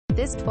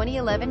This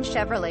 2011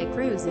 Chevrolet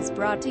Cruze is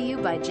brought to you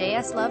by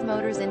JS Love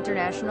Motors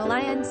International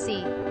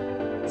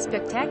Inc.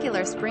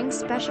 Spectacular spring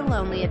special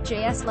only at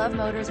JS Love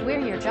Motors,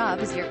 where your job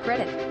is your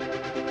credit.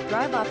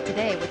 Drive off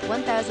today with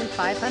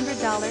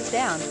 $1,500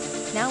 down.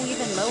 Now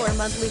even lower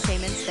monthly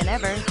payments than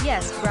ever.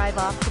 Yes, drive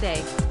off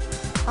today.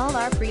 All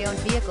our pre-owned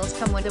vehicles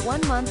come with a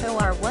 1-month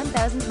or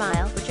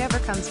 1,000-mile, whichever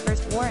comes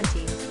first,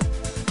 warranty.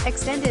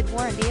 Extended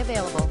warranty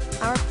available.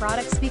 Our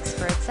product speaks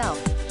for itself.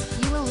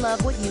 You will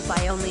love what you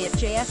buy only at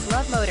JS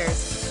Love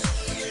Motors.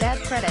 Bad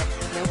credit?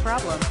 No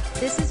problem.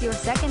 This is your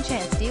second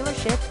chance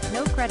dealership.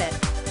 No credit?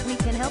 We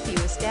can help you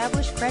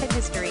establish credit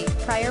history,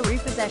 prior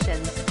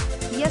repossessions.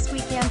 Yes, we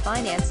can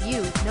finance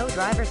you. No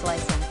driver's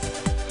license.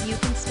 You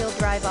can still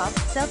drive off,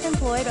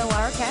 self-employed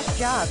or cash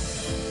job.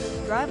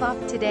 Drive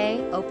off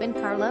today, open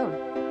car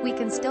loan. We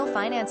can still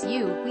finance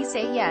you. We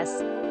say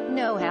yes.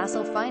 No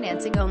hassle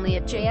financing only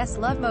at JS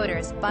Love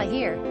Motors. Buy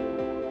here.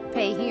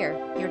 Pay here.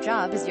 Your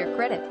job is your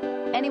credit.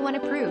 Anyone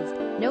approved.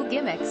 No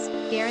gimmicks.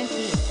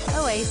 Guaranteed.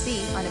 OAC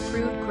on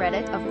approved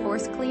credit, of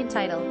course, clean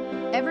title.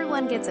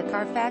 Everyone gets a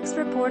Carfax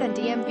report and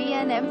DMV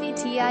and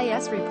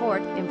MVTIS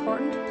report.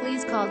 Important,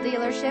 please call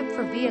dealership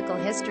for vehicle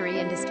history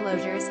and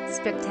disclosures.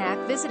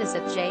 Visit us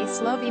at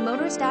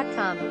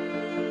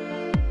jslovemotors.com.